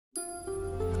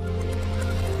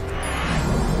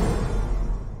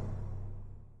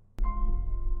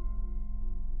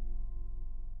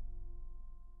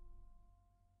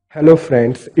Hello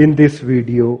friends, in this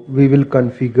video we will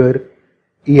configure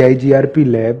EIGRP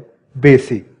lab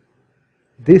basic.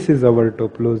 This is our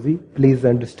topology. Please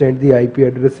understand the IP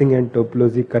addressing and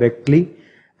topology correctly.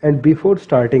 And before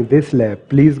starting this lab,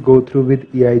 please go through with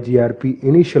EIGRP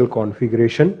initial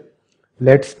configuration.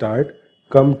 Let's start.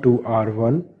 Come to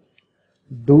R1.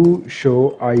 Do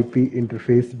show IP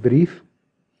interface brief.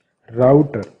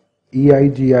 Router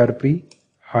EIGRP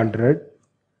 100.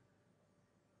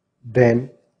 Then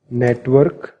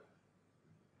network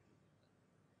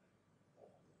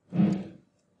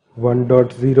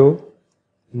 1.0,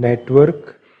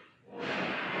 network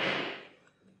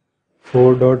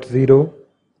 4.0,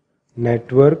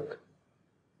 network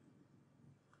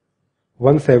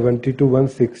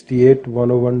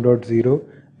 172.168.101.0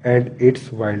 and its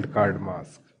wildcard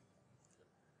mask.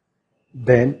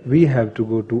 Then we have to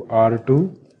go to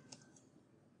R2,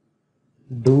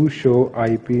 do show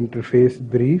IP interface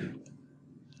brief,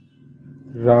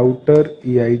 router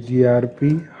EIGRP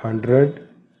 100,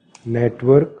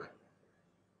 network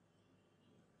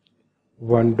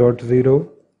 1.0,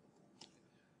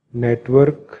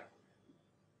 network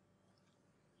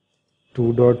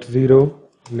 2.0,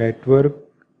 network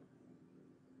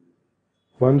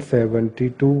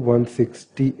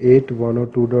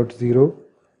 172.168.102.0,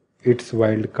 its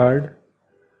wildcard.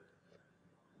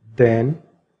 Then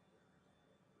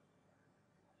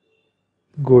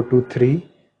go to 3,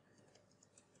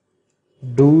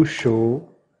 do show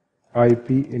IP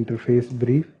interface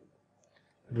brief,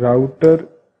 router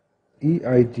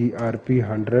EIGRP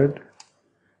 100,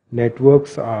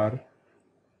 networks are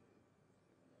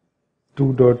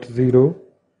 2.0,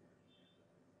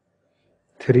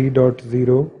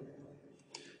 3.0,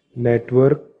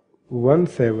 network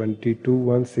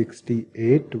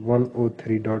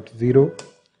 172.168.103.0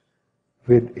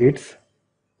 with its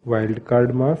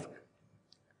wildcard mask.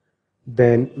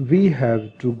 Then we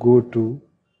have to go to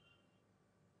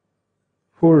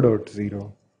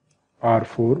 4.0,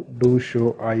 R4, do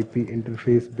show IP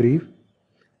interface brief,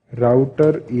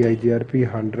 router EIGRP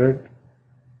 100,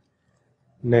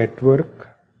 network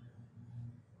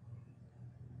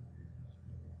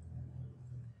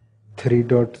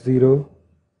 3.0,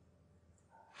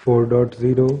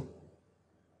 4.0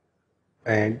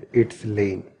 and its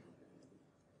lane.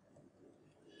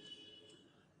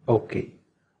 Okay,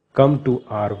 come to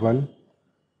R1.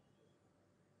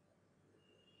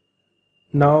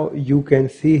 Now you can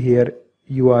see here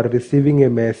you are receiving a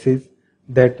message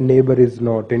that neighbor is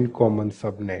not in common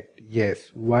subnet.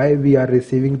 Yes, why we are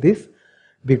receiving this?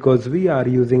 Because we are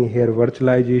using here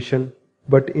virtualization,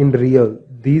 but in real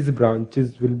these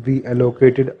branches will be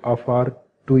allocated afar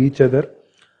to each other.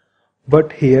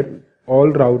 But here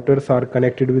all routers are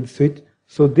connected with switch,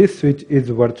 so this switch is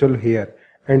virtual here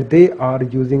and they are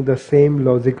using the same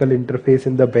logical interface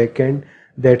in the backend.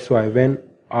 That's why when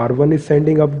R1 is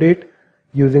sending update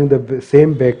using the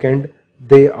same backend,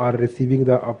 they are receiving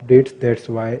the updates. That's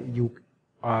why you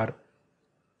are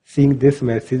seeing this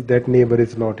message that neighbor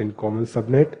is not in common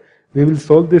subnet. We will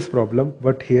solve this problem,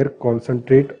 but here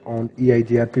concentrate on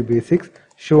EIGRP basics.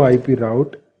 Show IP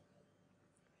route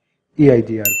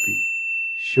EIGRP.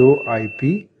 Show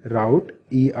IP route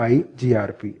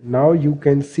EIGRP. Now you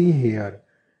can see here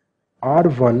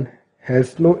R1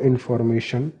 has no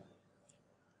information.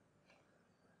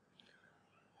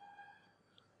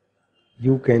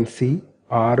 You can see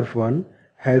R1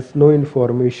 has no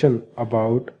information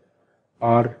about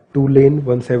R2 lane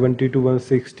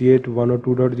 172.168.102.0,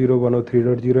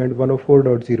 103.0 and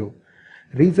 104.0.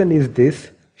 Reason is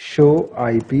this: show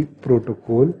IP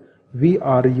protocol. We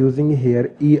are using here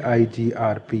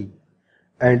EIGRP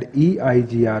and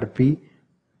EIGRP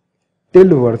till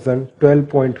version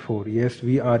 12.4. Yes,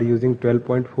 we are using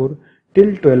 12.4.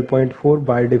 Till 12.4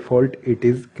 by default it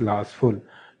is classful.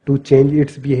 To change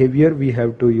its behavior we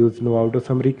have to use no auto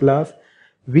summary class.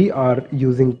 We are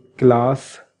using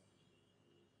classless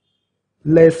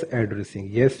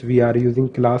addressing. Yes, we are using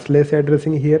classless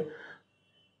addressing here.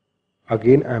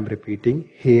 Again I am repeating,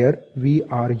 here we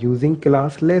are using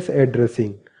classless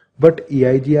addressing, but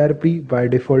EIGRP by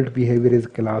default behavior is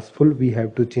classful. We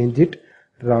have to change it.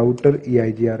 Router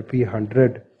EIGRP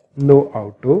 100, no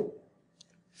auto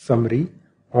summary.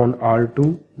 On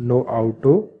R2 no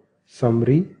auto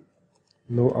summary,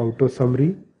 no auto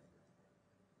summary,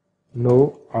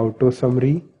 no auto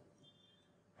summary.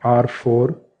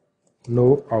 R4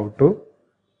 no auto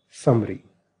summary.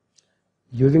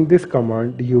 Using this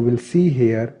command you will see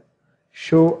here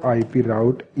show IP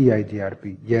route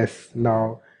EIGRP. Yes,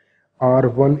 now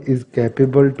R1 is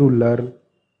capable to learn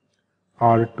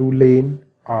R2 lane,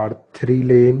 R3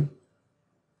 lane,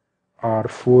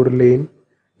 R4 lane.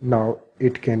 Now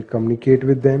it can communicate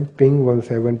with them. Ping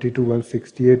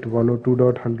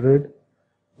 172.168.102.100,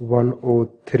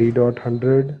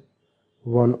 103.100,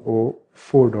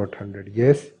 104.100.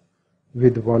 Yes,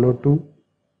 with 102,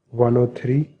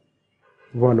 103,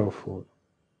 104.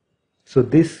 So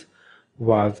this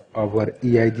was our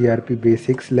EIGRP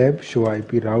basics lab. Show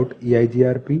IP route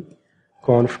EIGRP,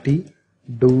 conf T,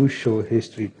 do show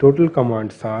history. Total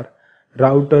commands are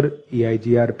router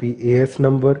EIGRP AS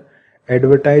number,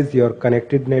 advertise your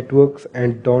connected networks,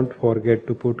 and don't forget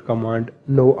to put command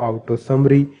no auto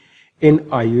summary in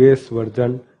iOS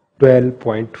version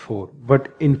 12.4,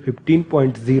 but in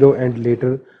 15.0 and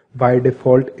later by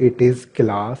default it is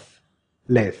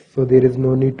classless. So there is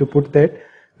no need to put that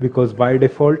because by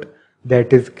default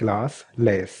that is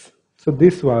classless. So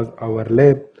this was our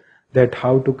lab, that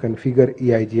how to configure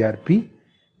EIGRP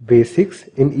basics.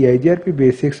 In EIGRP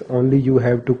basics only you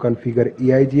have to configure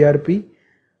EIGRP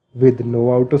with no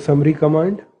auto summary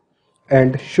command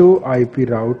and show IP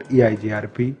route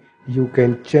EIGRP. You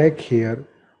can check here,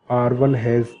 R1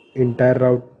 has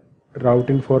entire route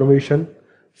information,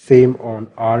 same on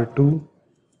R2,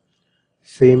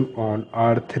 same on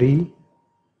R3,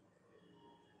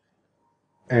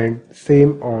 and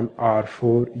same on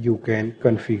R4. You can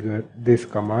configure this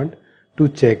command to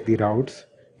check the routes.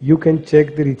 You can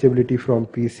check the reachability from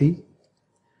PC.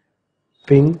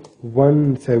 Ping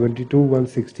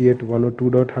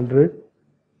 172.168.102.100,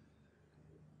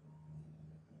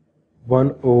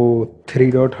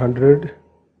 103.100,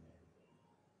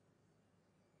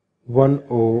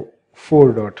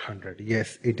 104.100.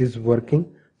 Yes, it is working.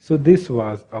 So this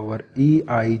was our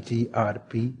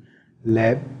EIGRP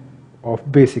lab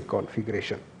of basic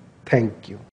configuration. Thank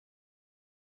you.